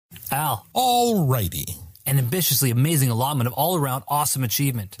Al. Alrighty. An ambitiously amazing allotment of all-around awesome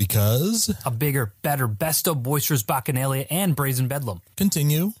achievement. Because? A bigger, better, besto, boisterous bacchanalia and brazen bedlam.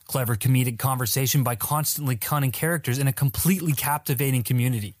 Continue. Clever comedic conversation by constantly cunning characters in a completely captivating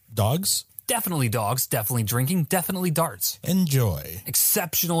community. Dogs? Definitely dogs, definitely drinking, definitely darts. Enjoy.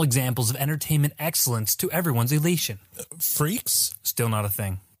 Exceptional examples of entertainment excellence to everyone's elation. Freaks? Still not a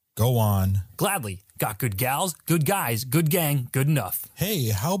thing. Go on. Gladly. Got good gals, good guys, good gang, good enough. Hey,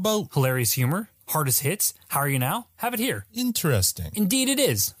 how about... Hilarious humor? Hardest hits? How are you now? Have it here. Interesting. Indeed it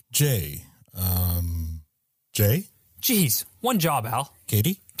is. Jay? Geez, one job, Al.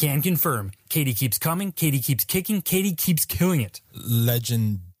 Katie? Can confirm. Katie keeps coming, Katie keeps kicking, Katie keeps killing it.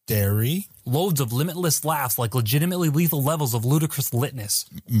 Legendary? Loads of limitless laughs like legitimately lethal levels of ludicrous litness.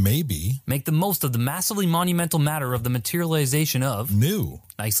 Maybe. Make the most of the massively monumental matter of the materialization of... New.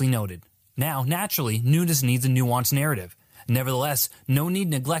 Nicely noted. Now, naturally, newness needs a nuanced narrative. Nevertheless, no need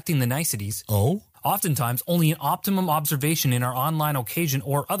neglecting the niceties. Oh? Oftentimes, only an optimum observation in our online occasion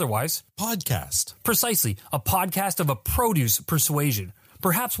or otherwise. Podcast. Precisely, a podcast of a produce persuasion.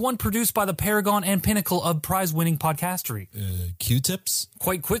 Perhaps one produced by the paragon and pinnacle of prize-winning podcastery. Q-tips?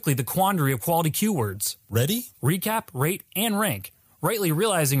 Quite quickly, the quandary of quality Q words. Ready? Recap, rate, and rank. Rightly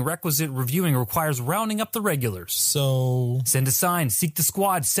realizing requisite reviewing requires rounding up the regulars. So... Send a sign, seek the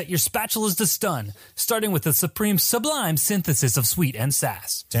squad, set your spatulas to stun, starting with the supreme sublime synthesis of sweet and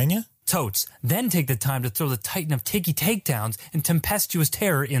sass. Tanya? Totes. Then take the time to throw the titan of ticky takedowns and tempestuous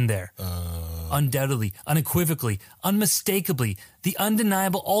terror in there. Undoubtedly, unequivocally, unmistakably, the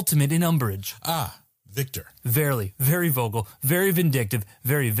undeniable ultimate in umbrage. Ah, Victor. Verily, very vocal, very vindictive,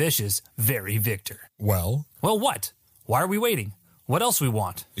 very vicious, very Victor. Well? Well, what? Why are we waiting? What else we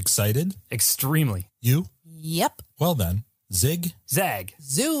want? Excited? Extremely. You? Yep. Well then, zig? Zag.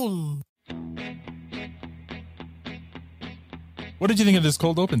 Zoom. What did you think of this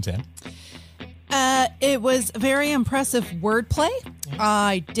cold open, Tan? It was very impressive wordplay.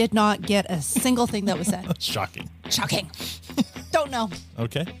 I did not get a single thing that was said. Shocking. Shocking. Don't know.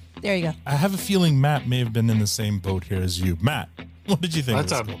 Okay. There you go. I have a feeling Matt may have been in the same boat here as you. Matt, what did you think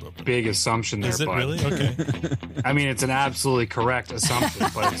That's of this a cold open? big assumption there, Is it bud. really? Okay. I mean, it's an absolutely correct assumption,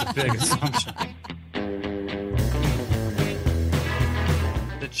 but it's a big assumption.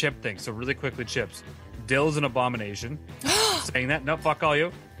 The chip thing. So really quickly, chips. Dill's an abomination. Saying that? No, fuck all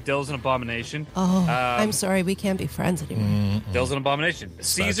you. Dill's an abomination. Oh, I'm sorry. We can't be friends anymore. Dill's an abomination.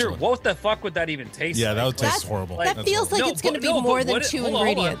 Caesar, what the fuck would that even taste Yeah, like? that would taste That's- horrible. that That's feels horrible. like it's going to be more than two hold on.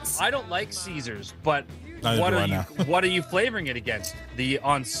 ingredients. I don't like Caesars, but Neither what do are I you? now. What are you flavoring it against? The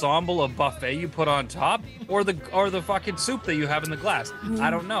ensemble of buffet you put on top, or the fucking soup that you have in the glass? I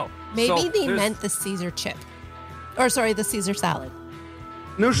don't know. Maybe So they there's- meant the Caesar chip. Or, sorry, the Caesar salad.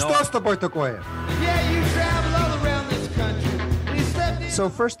 Ну что с тобой такое? So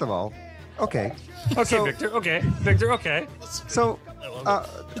first of all, okay. Okay, So- Victor. Okay. So,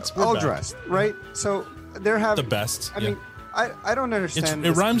 we're all back. dressed, right? So they're having The best, I yeah. mean, I don't understand. It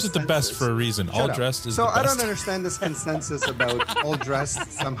this rhymes with the best consensus. for a reason. Shut All up. dressed is so the best. I don't understand this consensus about all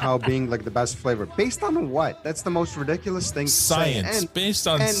dressed somehow being like the best flavor. Based on what? That's the most ridiculous thing to say. Science. Based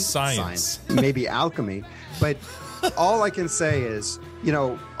on science. Maybe alchemy. But all I can say is, you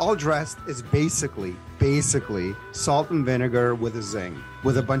know, all dressed is basically salt and vinegar with a zing,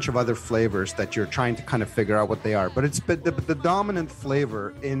 with a bunch of other flavors that you're trying to kind of figure out what they are. But the dominant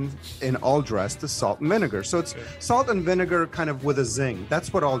flavor in all dressed is salt and vinegar. So it's salt and vinegar kind of with a zing.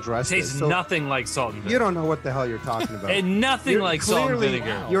 That's what all dressed Tastes is. So nothing like salt and vinegar. you don't know what the hell you're talking about. And nothing You're- like salt and clearly,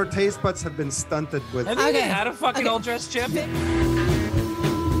 vinegar. Your taste buds have been stunted with. Have you Okay. even had a fucking Okay. all dressed chip?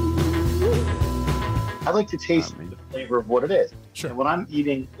 I like to taste the flavor of what it is. Sure. And when I'm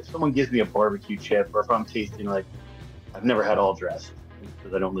eating, if someone gives me a barbecue chip, or if I'm tasting like, I've never had all dressed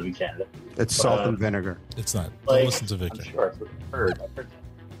because I don't live in Canada. It's salt But, and vinegar. It's not. Like, Don't listen to Victor. I'm sure I've heard.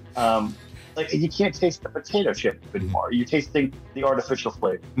 Like you can't taste the potato chip anymore. You're tasting the artificial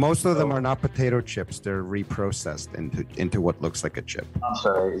flavor. Most of them are not potato chips. They're reprocessed into what looks like a chip. I'm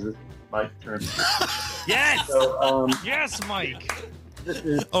sorry, is this my turn? Yes! So, Yes, Mike! this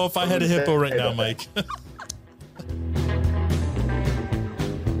is, Oh, if I had a hippo right now, Mike.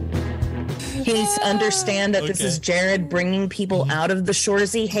 Please understand that this is Jared bringing people out of the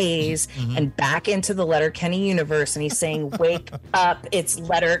Shorzy haze and back into the Letterkenny universe. And he's saying, wake up, it's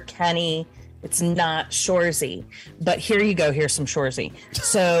Letterkenny. It's not Shorzy. But here you go. Here's some Shorzy.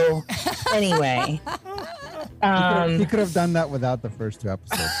 So anyway. He could have done that without the first two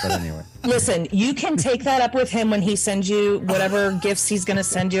episodes, but anyway. Listen, you can take that up with him when he sends you whatever gifts he's going to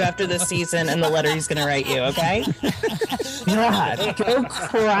send you after this season and the letter he's going to write you, okay? God, go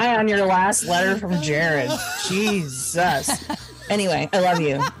cry on your last letter from Jared. Jesus. Anyway, I love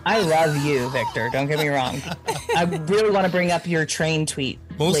you. I love you, Victor. Don't get me wrong. I really want to bring up your train tweet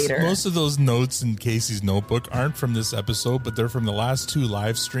later. Most of those notes in Casey's notebook aren't from this episode, but they're from the last 2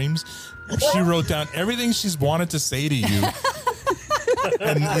 live streams. She wrote down everything she's wanted to say to you.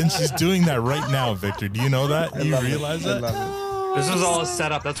 and she's doing that right now, Victor. Do you know that? Do you realize that? This was all a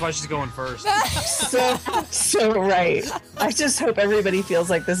setup. That's why she's going first. So right. I just hope everybody feels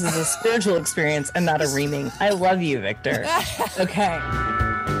like this is a spiritual experience and not a reaming. I love you, Victor. Okay.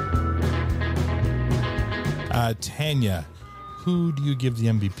 Tanya, who do you give the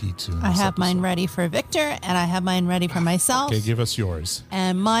MVP to? I have mine ready for Victor, and I have mine ready for myself. Okay, give us yours.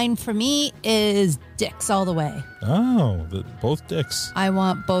 And mine for me is dicks all the way. Oh, both dicks. I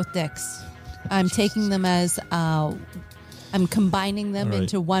want both dicks. I'm taking them as... I'm combining them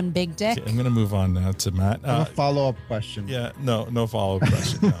into one big dick. Okay, I'm going to move on now to Matt. A follow-up question. Yeah, no follow-up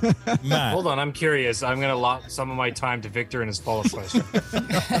question. No. Matt. Hold on, I'm curious. I'm going to allot some of my time to Victor and his follow-up question.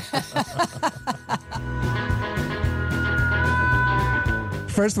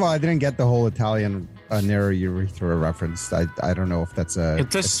 First of all, I didn't get the whole Italian narrow urethra reference. I don't know if that's a...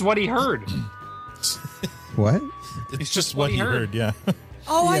 It's just what he heard. What? It's just what he heard, yeah.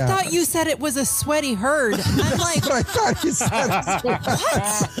 Oh, Yeah. I thought you said it was a sweaty herd. I'm like, What I thought you said. what?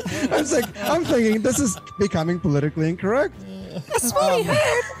 I was like, I'm thinking this is becoming politically incorrect. A sweaty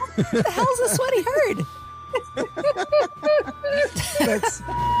herd? What the hell's a sweaty herd? That's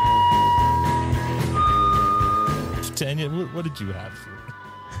Tanya, what did you have for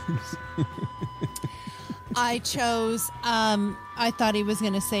I chose, I thought he was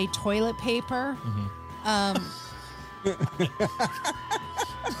going to say toilet paper.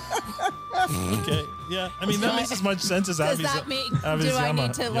 Okay, yeah. I mean, that makes as much sense as Does Avi's. that make, Avi's do I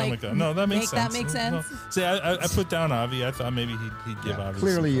need to like no, that makes sense. that make sense? No. See, I put down Avi. I thought maybe he'd give Avi.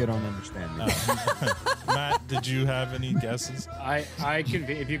 clearly you don't understand me. Matt, did you have any guesses? I can,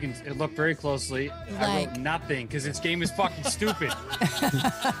 if you can look very closely, I wrote nothing because this game is fucking stupid.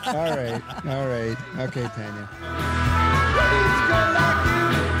 All right. Okay, Tanya.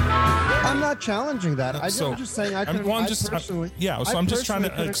 I'm not challenging that. I'm just saying I couldn't. I'm just trying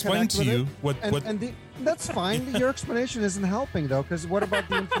to explain to you what. That's fine. Your explanation isn't helping though, because what about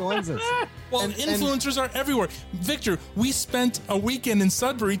the influenzas? Well, influencers are everywhere. Victor, we spent a weekend in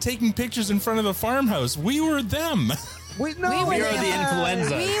Sudbury taking pictures in front of the farmhouse. We were them. We were the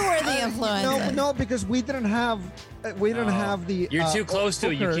influenza. We were the influenza. No, because we didn't have the. You're too close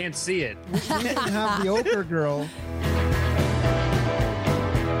to it. You can't see it. We didn't have the ochre girl.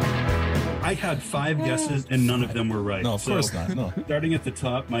 I had 5 guesses and none of them were right. No, of course not. No. Starting at the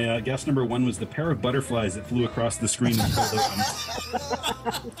top, my guess number 1 was the pair of butterflies that flew across the screen and pulled open.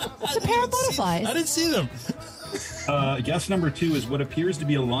 The pair of butterflies. I didn't see them. Guess number 2 is what appears to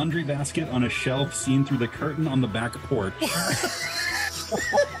be a laundry basket on a shelf seen through the curtain on the back porch.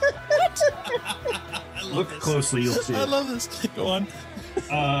 Look closely, you'll see it. I love this. Go on.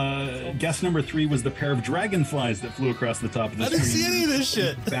 Guess number 3 was the pair of dragonflies that flew across the top of the screen. I didn't see any of this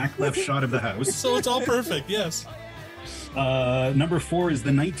shit. Back left shot of the house. So it's all perfect, yes. Number 4 is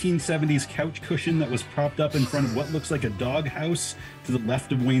the 1970s couch cushion that was propped up in front of what looks like a dog house to the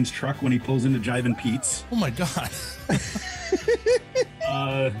left of Wayne's truck when he pulls into Jive and Pete's. Oh my God.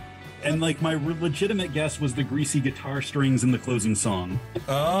 And like my legitimate guess was the greasy guitar strings in the closing song.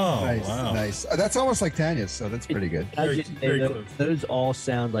 Oh, Nice, wow. nice. That's almost like Tanya's, so that's pretty good. Very close. Those all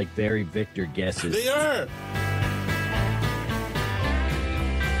sound like very Victor guesses. They are.